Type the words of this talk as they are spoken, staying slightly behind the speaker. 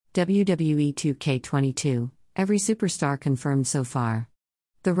WWE 2K22, every superstar confirmed so far.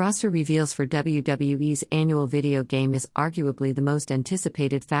 The roster reveals for WWE's annual video game is arguably the most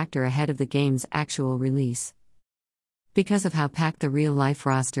anticipated factor ahead of the game's actual release. Because of how packed the real-life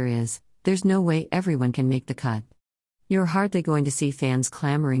roster is, there's no way everyone can make the cut. You're hardly going to see fans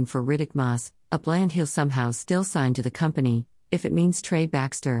clamoring for Riddick Moss, a bland heel somehow still signed to the company, if it means Trey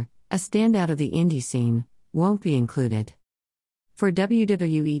Baxter, a standout of the indie scene, won't be included. For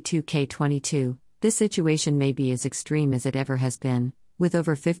WWE 2K22, this situation may be as extreme as it ever has been, with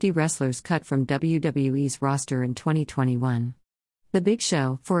over 50 wrestlers cut from WWE's roster in 2021. The Big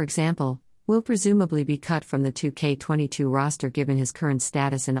Show, for example, will presumably be cut from the 2K22 roster given his current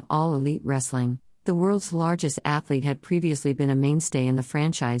status in All Elite Wrestling. The world's largest athlete had previously been a mainstay in the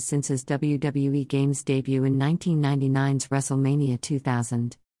franchise since his WWE Games debut in 1999's WrestleMania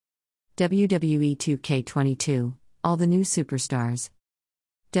 2000. WWE 2K22, all the new superstars.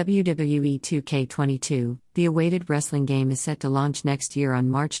 WWE 2K22, the awaited wrestling game, is set to launch next year on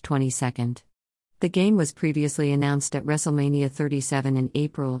March 22. The game was previously announced at WrestleMania 37 in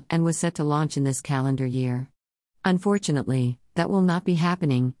April and was set to launch in this calendar year. Unfortunately, that will not be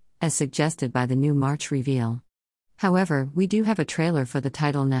happening, as suggested by the new March reveal. However, we do have a trailer for the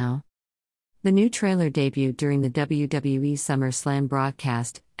title now. The new trailer debuted during the WWE SummerSlam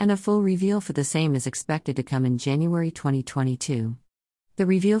broadcast, and a full reveal for the same is expected to come in January 2022. The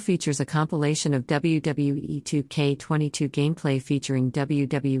reveal features a compilation of WWE 2K22 gameplay featuring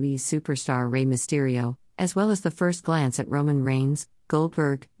WWE superstar Rey Mysterio, as well as the first glance at Roman Reigns,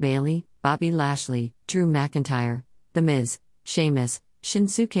 Goldberg, Bayley, Bobby Lashley, Drew McIntyre, The Miz, Sheamus,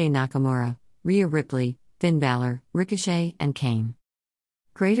 Shinsuke Nakamura, Rhea Ripley, Finn Balor, Ricochet, and Kane.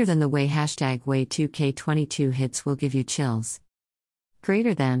 Greater than the way #Way2K22 hits will give you chills.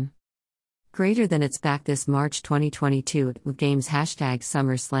 Greater than it's back this March 2022 with games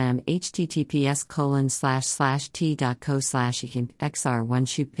 #SummerSlam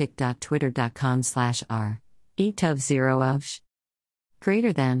https://t.co/xr1shootpick.twitter.com/r etub0ofsh.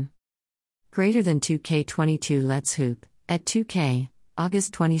 Greater than 2K22 Let's Hoop at 2K,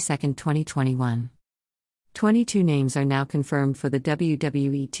 August 22, 2021. 22 names are now confirmed for the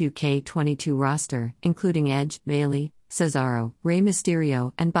WWE 2K22 roster, including Edge, Bayley, Cesaro, Rey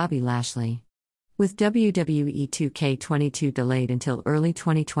Mysterio, and Bobby Lashley. With WWE 2K22 delayed until early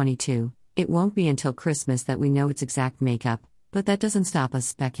 2022, it won't be until Christmas that we know its exact makeup, but that doesn't stop us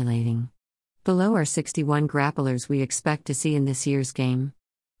speculating. Below are 61 grapplers we expect to see in this year's game.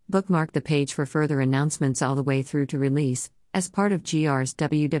 Bookmark the page for further announcements all the way through to release, as part of GR's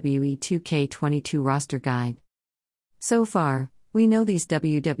WWE 2K22 roster guide. So far, we know these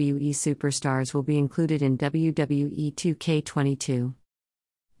WWE superstars will be included in WWE 2K22.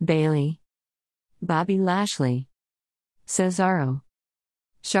 Bayley, Bobby Lashley, Cesaro,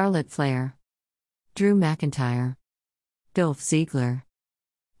 Charlotte Flair, Drew McIntyre, Dolph Ziggler,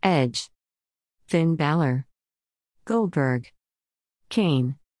 Edge, Finn Balor, Goldberg,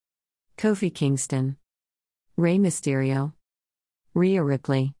 Kane, Kofi Kingston, Rey Mysterio, Rhea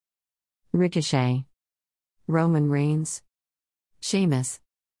Ripley, Ricochet, Roman Reigns, Sheamus,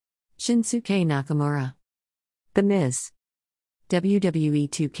 Shinsuke Nakamura, The Miz. WWE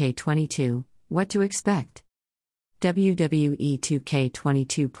 2K22, what to expect? WWE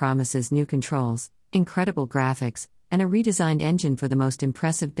 2K22 promises new controls, incredible graphics, and a redesigned engine for the most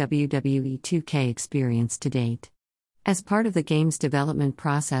impressive WWE 2K experience to date. As part of the game's development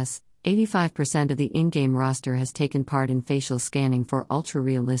process, 85% of the in-game roster has taken part in facial scanning for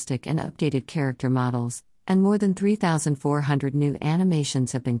ultra-realistic and updated character models, and more than 3,400 new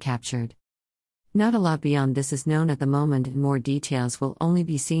animations have been captured. Not a lot beyond this is known at the moment, and more details will only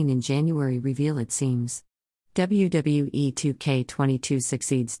be seen in January reveal, it seems. WWE 2K22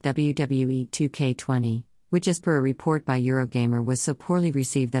 succeeds WWE 2K20, which as per a report by Eurogamer was so poorly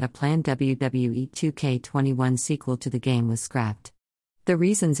received that a planned WWE 2K21 sequel to the game was scrapped. The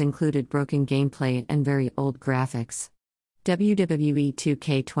reasons included broken gameplay and very old graphics. WWE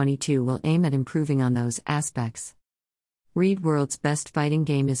 2K22 will aim at improving on those aspects. Read World's Best Fighting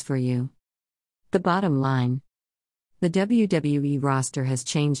Game is for you. The bottom line: the WWE roster has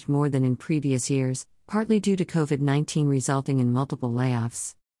changed more than in previous years, partly due to COVID-19 resulting in multiple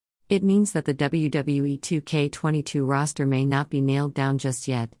layoffs. It means that the WWE 2K22 roster may not be nailed down just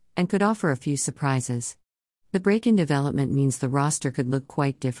yet, and could offer a few surprises. The break in development means the roster could look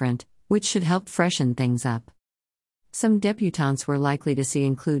quite different, which should help freshen things up. Some debutantes we're likely to see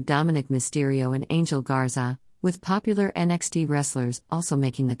include Dominic Mysterio and Angel Garza, with popular NXT wrestlers also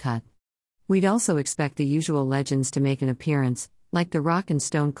making the cut. We'd also expect the usual legends to make an appearance, like The Rock and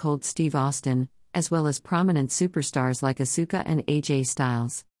Stone Cold Steve Austin, as well as prominent superstars like Asuka and AJ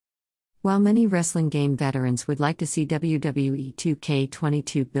Styles. While many wrestling game veterans would like to see WWE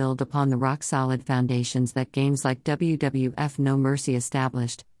 2K22 build upon the rock-solid foundations that games like WWF No Mercy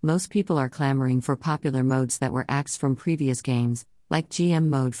established, most people are clamoring for popular modes that were axed from previous games, like GM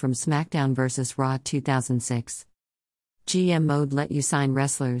mode from SmackDown vs. Raw 2006. GM mode let you sign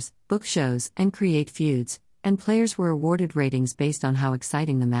wrestlers, book shows, and create feuds, and players were awarded ratings based on how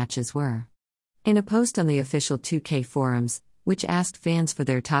exciting the matches were. In a post on the official 2K forums, which asked fans for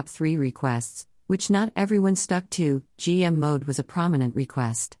their top 3 requests, which not everyone stuck to, GM mode was a prominent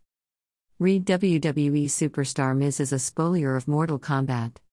request. Read WWE superstar Miz is a spolier of Mortal Kombat.